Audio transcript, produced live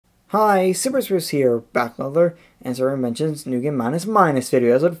Hi, Super Spruce here, back with another Answer Mentions New Game Minus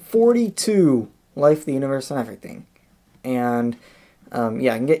video. Episode 42, Life, the Universe, and Everything. And,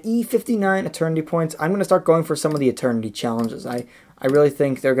 yeah, I can get E59 Eternity Points. I'm going to start going for some of the Eternity challenges. I really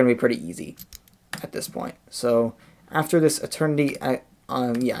think they're going to be pretty easy at this point. So, after this Eternity, yeah,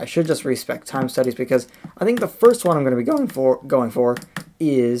 I should just respec Time Studies, because I think the first one I'm going to be going for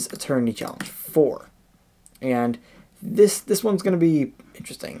is Eternity Challenge 4. And this one's going to be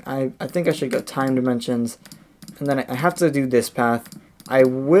interesting. I think I should go Time Dimensions, and then I have to do this path. I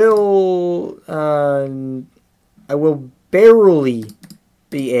will barely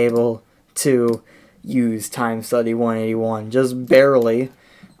be able to use Time Study 181, just barely.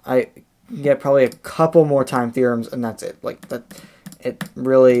 I get probably a couple more time theorems, and that's it. Like that,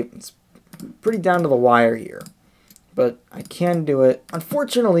 it's pretty down to the wire here. But I can do it.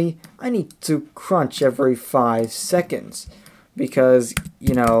 Unfortunately, I need to crunch every 5 seconds because,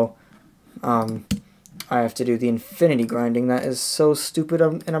 you know, I have to do the infinity grinding. That is so stupid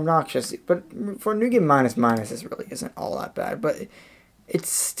and obnoxious. But for New Game Minus, this really isn't all that bad. But it's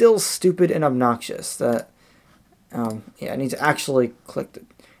still stupid and obnoxious that, yeah, I need to actually click the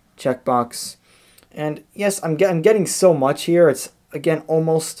checkbox. And yes, I'm getting so much here. It's, again,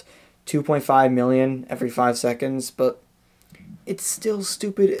 almost 2.5 million every 5 seconds, but it's still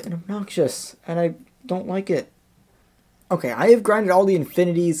stupid and obnoxious, and I don't like it. Okay, I have grinded all the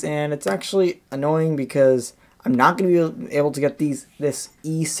infinities, and it's actually annoying because I'm not going to be able to get this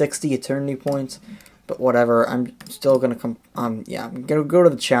E60 Eternity points, but whatever, I'm still going to come, yeah, I'm going to go to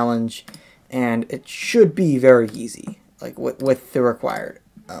the challenge, and it should be very easy, like with the required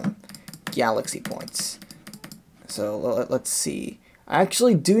galaxy points. So let's see. I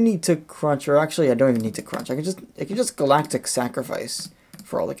actually do need to crunch, or actually I don't even need to crunch. I can just galactic sacrifice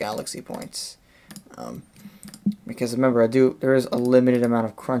for all the galaxy points. Because remember, there is a limited amount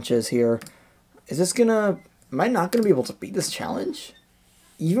of crunches here. Am I not gonna be able to beat this challenge?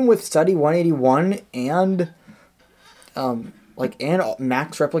 Even with Study 181 and and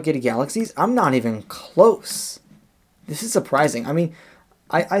max replicated galaxies, I'm not even close. This is surprising. I mean,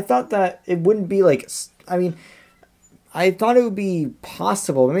 I thought that it wouldn't be like, I thought it would be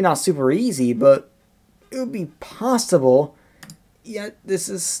possible, maybe not super easy, but it would be possible, yet this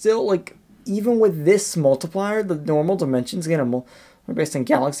is still, like, even with this multiplier, the normal dimensions again are based on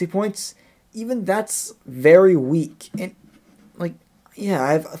galaxy points, even that's very weak. And, like, yeah,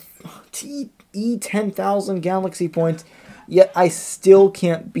 I have E10,000 galaxy points, yet I still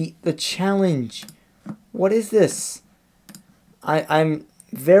can't beat the challenge. What is this? I'm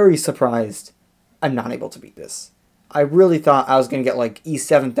very surprised I'm not able to beat this. I really thought I was going to get like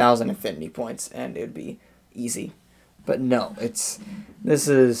E7,000 infinity points and it would be easy. But no, this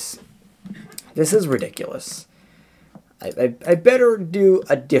is ridiculous. I better do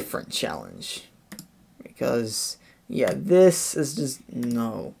a different challenge. Because, yeah, this is just,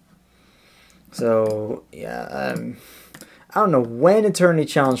 no. So, yeah, I don't know when Eternity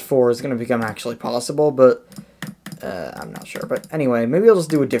Challenge 4 is going to become actually possible, but I'm not sure. But anyway, maybe I'll just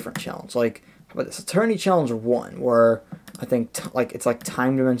do a different challenge. Like, how about this? Eternity Challenge 1, where I think it's like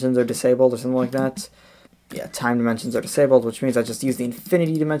time dimensions are disabled or something like that. Yeah, time dimensions are disabled, which means I just use the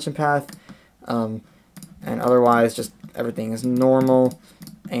infinity dimension path. And otherwise, just everything is normal.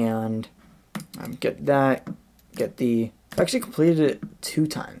 And get that. I actually completed it 2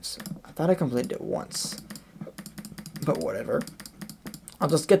 times. I thought I completed it once. But whatever. I'll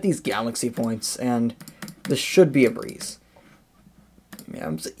just get these galaxy points, and this should be a breeze. Yeah,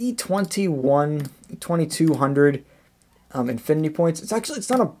 it's E21, 2200 infinity points. It's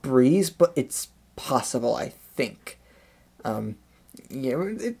not a breeze, but it's possible, I think. Yeah,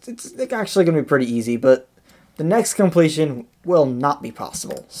 it's actually going to be pretty easy, but the next completion will not be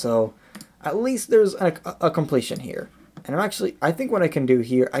possible. So at least there's a completion here. And I think what I can do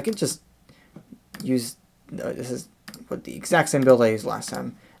here, I can just use, this is what the exact same build I used last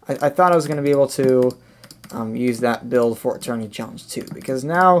time. I thought I was going to be able to use that build for Eternity Challenge 2, because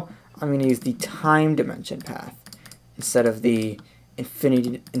now I'm going to use the time dimension path instead of the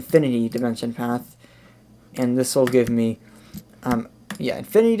infinity dimension path, and this will give me, yeah,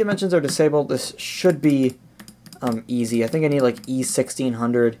 infinity dimensions are disabled. This should be easy. I think I need like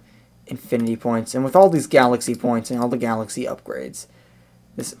E1600 infinity points, and with all these galaxy points and all the galaxy upgrades,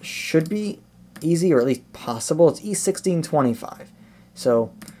 this should be easy, or at least possible. It's E1625,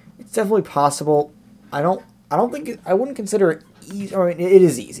 so it's definitely possible. I wouldn't consider it easy. I mean, it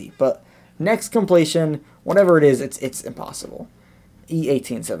is easy, but next completion, whatever it is, it's impossible.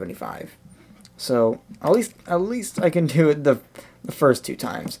 E1875. So at least I can do it the first 2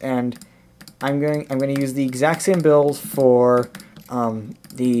 times, and I'm going to use the exact same build for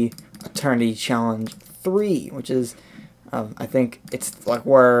the Eternity Challenge 3, which is, I think it's like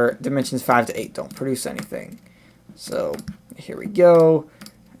where dimensions 5 to 8 don't produce anything. So here we go.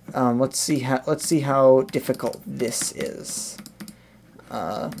 Let's see how difficult this is.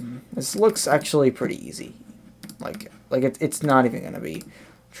 This looks actually pretty easy. Like it's not even gonna be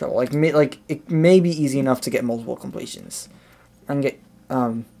trouble. Like it may be easy enough to get multiple completions. I can get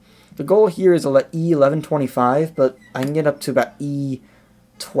the goal here is to let E1125, but I can get up to about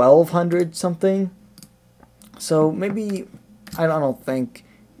E1200 something. So maybe I don't think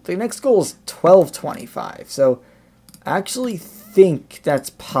the next goal is 1225. So I actually think that's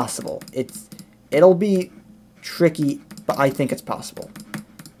possible. It'll be tricky, but I think it's possible.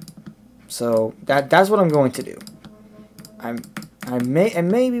 So that's what I'm going to do. I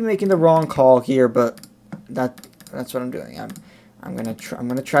may be making the wrong call here, but that's what I'm doing. I'm gonna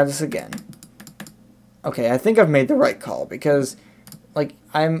try this again. Okay, I think I've made the right call because, like,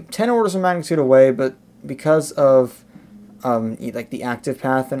 I'm 10 orders of magnitude away, but because of like the active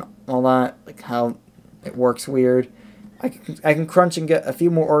path and all that, like how it works weird, I can crunch and get a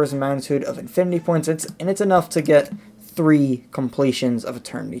few more orders of magnitude of infinity points. It's enough to get 3 completions of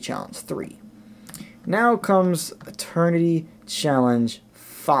Eternity Challenge 3. Now comes Eternity Challenge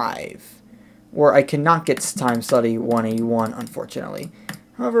 5, where I cannot get Time Study 181, unfortunately.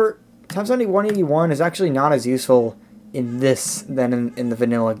 However, Time Study 181 is actually not as useful in this than in the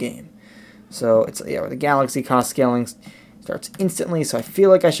vanilla game. So it's where the galaxy cost scaling starts instantly, so I feel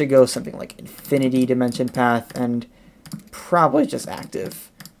like I should go something like Infinity Dimension Path and probably just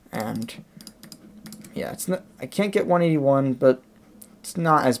active. And yeah, I can't get 181, but it's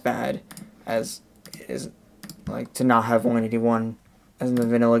not as bad as it is like to not have 181 as in the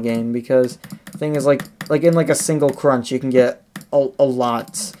vanilla game, because the thing is like in like a single crunch you can get a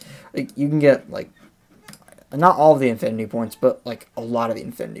lot. Like, you can get like not all of the infinity points, but like a lot of the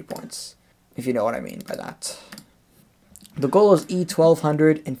infinity points, if you know what I mean by that. The goal is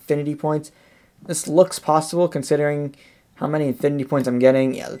E1200 infinity points. This looks possible considering how many infinity points I'm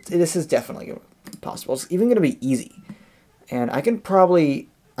getting. Yeah, this is definitely possible. It's even going to be easy. And I can probably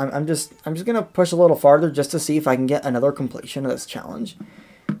I'm just going to push a little farther just to see if I can get another completion of this challenge.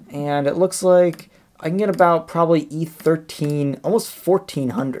 And it looks like I can get about probably E13, almost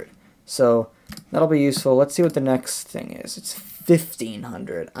 1400. So that'll be useful. Let's see what the next thing is. It's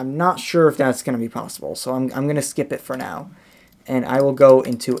 1500. I'm not sure if that's going to be possible, so I'm going to skip it for now. And I will go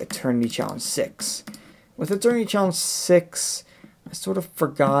into Eternity Challenge 6. With Eternity Challenge 6, I sort of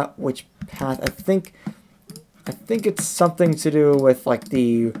forgot which path. I think it's something to do with like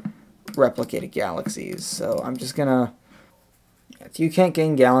the replicated galaxies. So I'm just gonna. You can't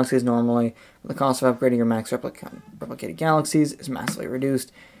gain galaxies normally. The cost of upgrading your max replicated galaxies is massively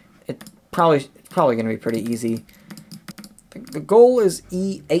reduced. It's probably gonna be pretty easy. The goal is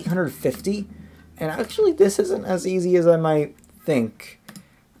E850, and actually this isn't as easy as I might think.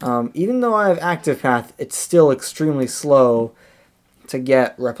 Even though I have active path, it's still extremely slow to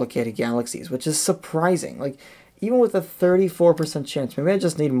get replicated galaxies, which is surprising. Like, even with a 34% chance, maybe I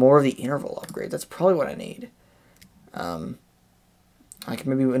just need more of the interval upgrade. That's probably what I need. Like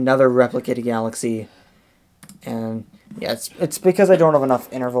maybe another replicated galaxy, and yeah, it's because I don't have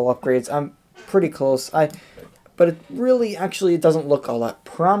enough interval upgrades. I'm pretty close. But it really actually it doesn't look all that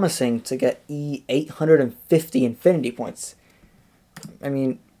promising to get E850 infinity points. I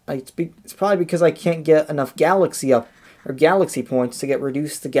mean, it's probably because I can't get enough galaxy points to get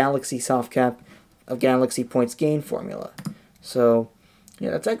reduced the galaxy soft cap of galaxy points gain formula. So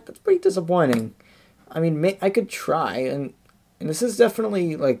yeah, that's pretty disappointing. I mean, I could try, and this is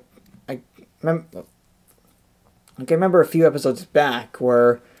definitely like I remember a few episodes back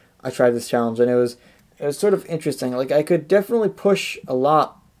where I tried this challenge, and it was sort of interesting. Like, I could definitely push a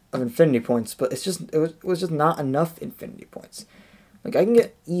lot of infinity points, but it was just not enough infinity points. Like, I can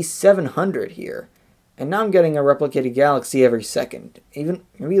get E700 here, and now I'm getting a replicated galaxy every second,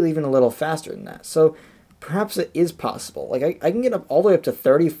 maybe even a little faster than that. So perhaps it is possible. Like, I can get up all the way up to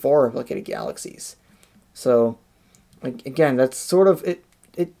 34 replicated galaxies. So, like, again, that's sort of it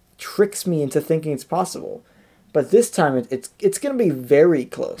tricks me into thinking it's possible. But this time it's going to be very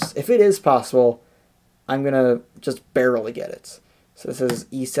close. If it is possible, I'm going to just barely get it. So this is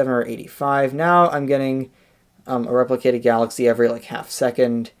E785. Now I'm getting a replicated galaxy every like half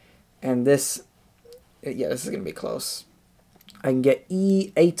second. And this is going to be close. I can get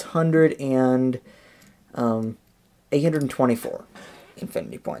E800 and 824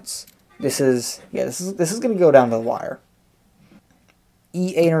 infinity points. This is going to go down to the wire.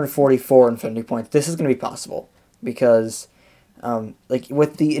 E844 infinity points. This is going to be possible because like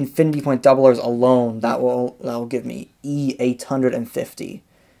with the infinity point doublers alone, that will give me E850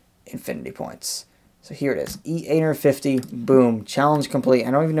 infinity points. So here it is, E850, boom, challenge complete.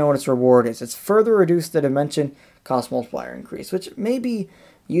 I don't even know what its reward is. It's further reduced the dimension cost multiplier increase, which may be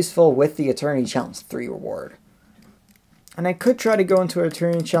useful with the Eternity Challenge 3 reward. And I could try to go into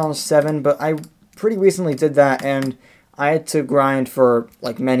Eternity Challenge 7, but I pretty recently did that, and I had to grind for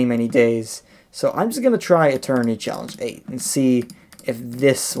like many days. So I'm just going to try Eternity Challenge 8 and see if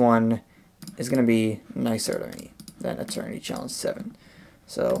this one is going to be nicer to me than Eternity Challenge 7.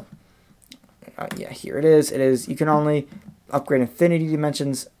 So, yeah, here it is. You can only upgrade Infinity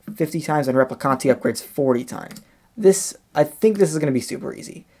Dimensions 50 times and Replicanti upgrades 40 times. I think this is going to be super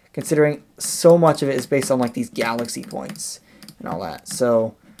easy, considering so much of it is based on like these galaxy points and all that.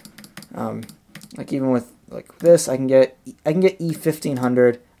 So, like even with like this, I can get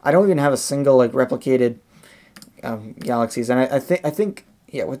E1500. I don't even have a single like replicated galaxies, and I think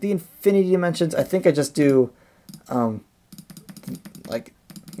yeah, with the infinity dimensions, I think I just do like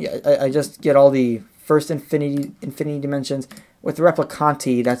yeah, I just get all the first infinity dimensions. With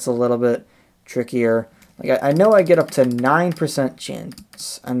Replicanti, that's a little bit trickier. Like I know I get up to 9%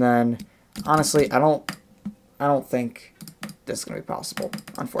 chance, and then honestly, I don't think this is gonna be possible,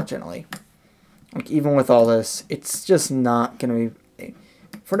 unfortunately. Like even with all this, it's just not gonna be.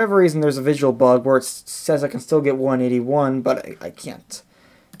 For whatever reason, there's a visual bug where it says I can still get 181, but I can't.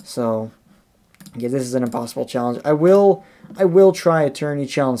 So, yeah, this is an impossible challenge. I will try Eternity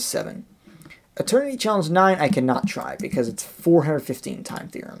Challenge 7. Eternity Challenge 9 I cannot try because it's 415 time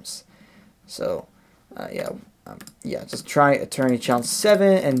theorems. So, yeah, just try Eternity Challenge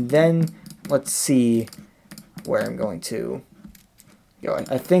 7, and then let's see where I'm going to go.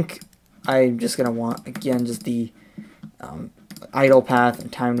 I think I'm just going to want, again, just the idle path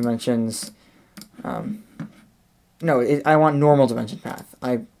and time dimensions. No, I want normal dimension path.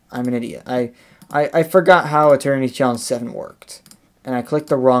 I'm an idiot. I forgot how Eternity Challenge 7 worked, and I clicked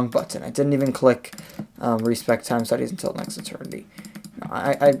the wrong button. I didn't even click respect time studies until next eternity. No,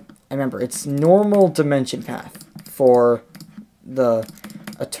 I remember it's normal dimension path for the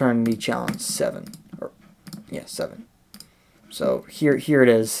Eternity Challenge 7. Or yeah, 7. So here it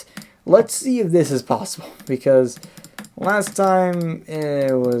is. Let's see if this is possible, because last time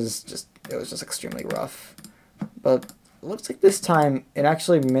it was just extremely rough. But it looks like this time it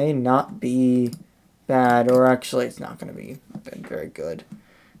actually may not be bad, or actually it's not going to be very good.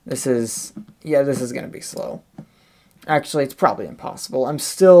 This is going to be slow. Actually, it's probably impossible.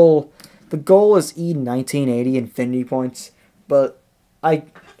 The goal is E1980 infinity points, but I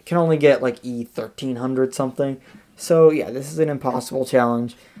can only get like E1300 something. So yeah, this is an impossible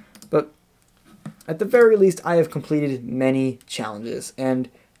challenge. But at the very least, I have completed many challenges, and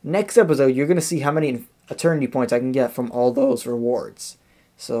next episode, you're going to see how many eternity points I can get from all those rewards.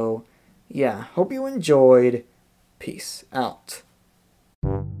 So, yeah, hope you enjoyed. Peace out.